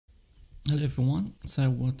Hello everyone,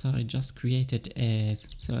 so what I just created is,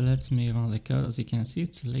 so let's me run the code. As you can see,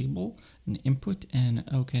 it's a label, an input, and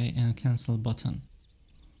OK and cancel button.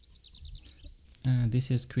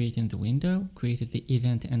 This is creating the window, created the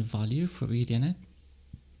event and value for reading it,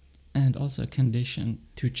 and also a condition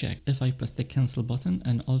to check. If I press the cancel button,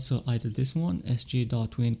 and also I did this one,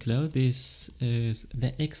 sg.winClose, this is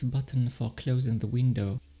the X button for closing the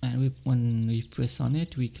window, and when we press on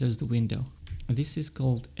it, we close the window. This is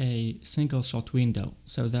called a single shot window.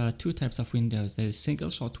 So there are two types of windows. There is single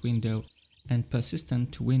shot window and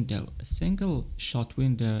persistent window. A single shot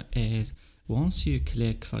window is once you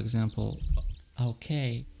click, for example,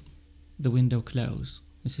 OK, the window close.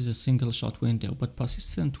 This is a single shot window, but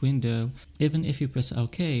persistent window, even if you press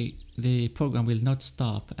OK, the program will not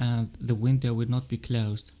stop and the window will not be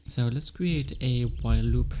closed. So let's create a while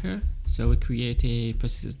loop here. So we create a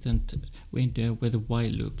persistent window with a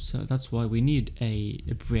while loop. So that's why we need a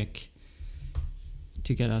brick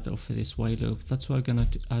to get out of this while loop. That's why we're gonna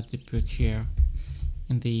add the brick here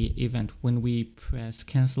in the event when we press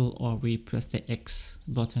cancel or we press the X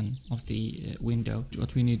button of the window.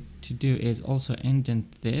 What we need to do is also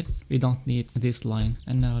indent this. We don't need this line.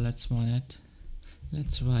 And now let's run it.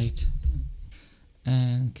 Let's write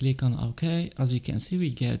and click on OK. As you can see, we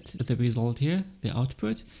get the result here, the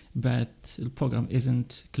output, but the program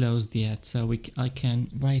isn't closed yet, so I can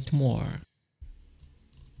write more.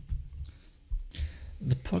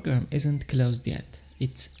 The program isn't closed yet.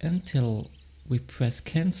 It's until we press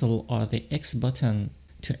cancel or the X button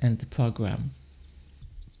to end the program.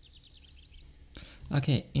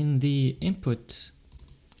 Okay, in the input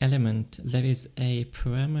element, there is a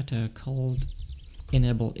parameter called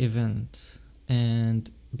enable event, and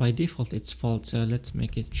by default it's false, so let's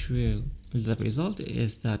make it true. The result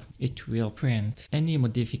is that it will print any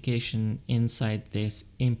modification inside this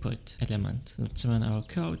input element. Let's run our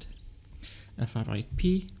code. If I write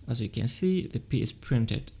P, as you can see, the P is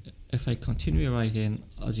printed. If I continue writing,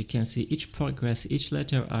 as you can see, each progress, each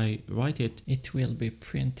letter I write it will be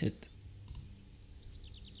printed.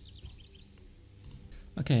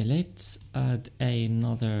 Okay, let's add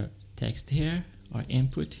another text here, or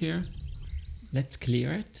input here. Let's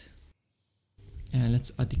clear it. And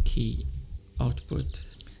let's add the key output.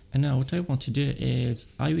 And now what I want to do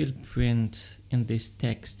is I will print in this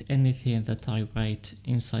text anything that I write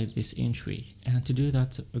inside this entry. And to do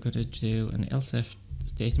that, we're going to do an else if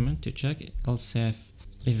statement to check else if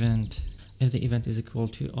event. If the event is equal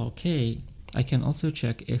to OK, I can also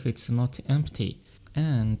check if it's not empty.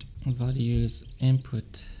 And values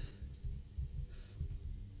input.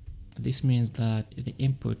 This means that the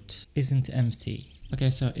input isn't empty. Okay,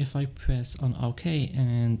 so if I press on OK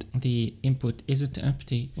and the input isn't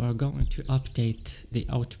empty, we're going to update the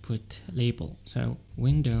output label. So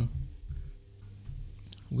window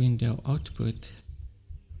output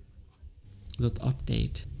dot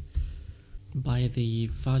update by the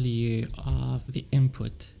value of the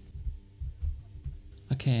input.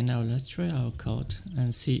 Okay, now let's try our code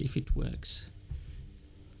and see if it works.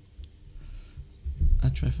 I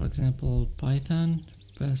try, for example, Python,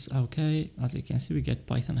 press OK. As you can see, we get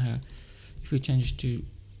Python here. If we change to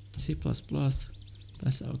C++,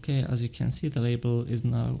 press OK, as you can see, the label is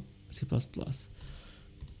now C++.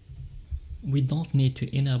 We don't need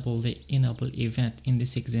to enable the enable event in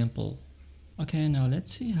this example. Okay, now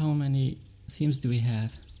let's see how many themes do we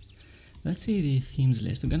have. Let's see the themes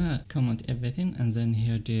list. We're gonna comment everything and then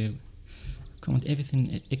here do comment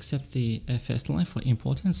everything except the first line for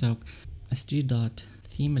importance. So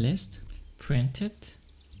sg.themeList, print it.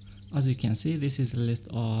 As you can see, this is a list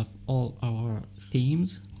of all our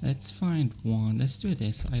themes. Let's find one. Let's do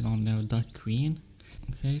this. I don't know, dark green.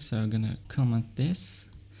 Okay, so I'm gonna comment this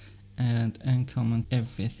and uncomment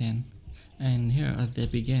everything. And here at the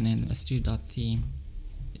beginning, sg.theme,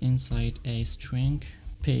 inside a string,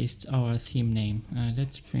 paste our theme name.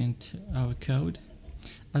 Let's print our code.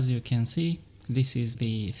 As you can see, this is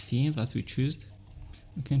the theme that we choose.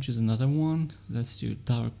 We can choose another one. Let's do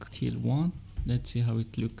dark teal one. Let's see how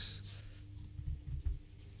it looks.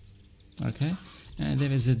 Okay, and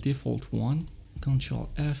there is a default one. Control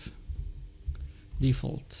F,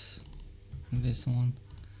 default, this one.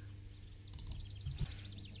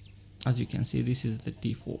 As you can see, this is the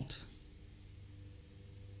default.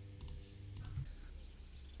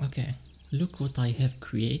 Okay, look what I have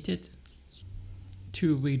created.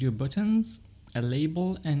 2 radio buttons, a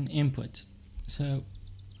label, and input. So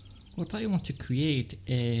what I want to create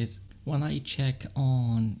is when I check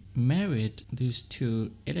on married these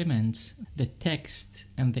two elements, the text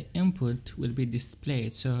and the input will be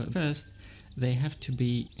displayed. So first they have to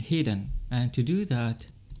be hidden, and to do that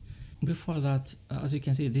Before that, as you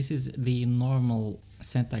can see, this is the normal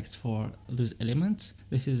syntax for those elements.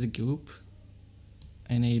 This is a group.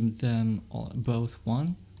 I named them both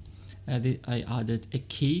one. I added a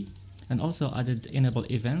key and also added enable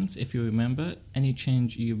events. If you remember, any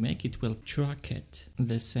change you make, it will track it.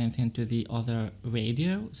 The same thing to the other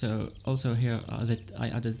radio. So also here that I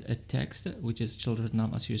added a text, which is children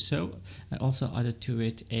name as you saw. I also added to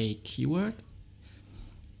it a keyword.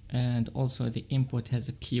 And also the input has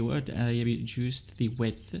a keyword. I reduced the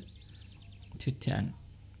width to 10.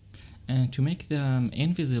 And to make them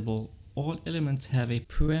invisible, all elements have a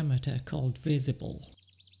parameter called visible.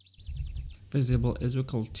 Visible is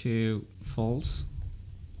equal to false.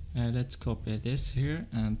 Let's copy this here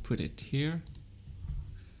and put it here.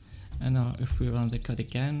 And now if we run the code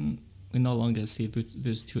again, we no longer see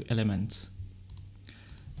those two elements.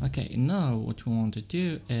 Okay, now what we want to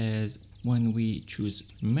do is when we choose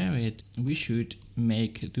married, we should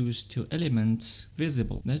make those two elements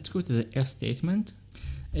visible. Let's go to the if statement.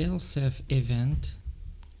 Else if event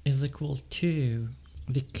is equal to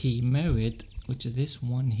the key married, which is this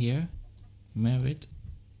one here, married.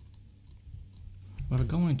 We're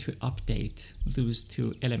going to update those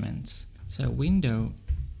two elements. So window,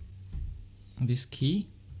 this key,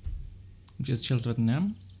 which is children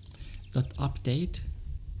name, dot update.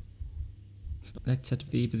 Let's set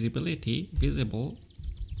the visibility, visible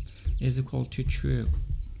is equal to true.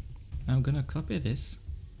 I'm gonna copy this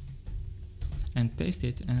and paste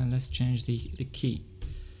it, and let's change the key.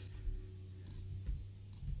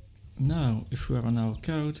 Now if we run our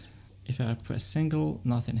code, if I press single,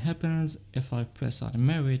 nothing happens. If I press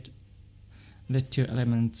unmarried, the two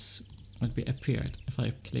elements will be appeared. If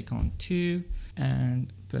I click on 2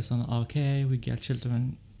 and press on OK, we get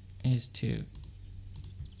children is 2.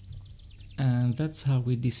 And that's how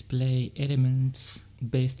we display elements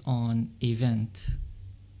based on event.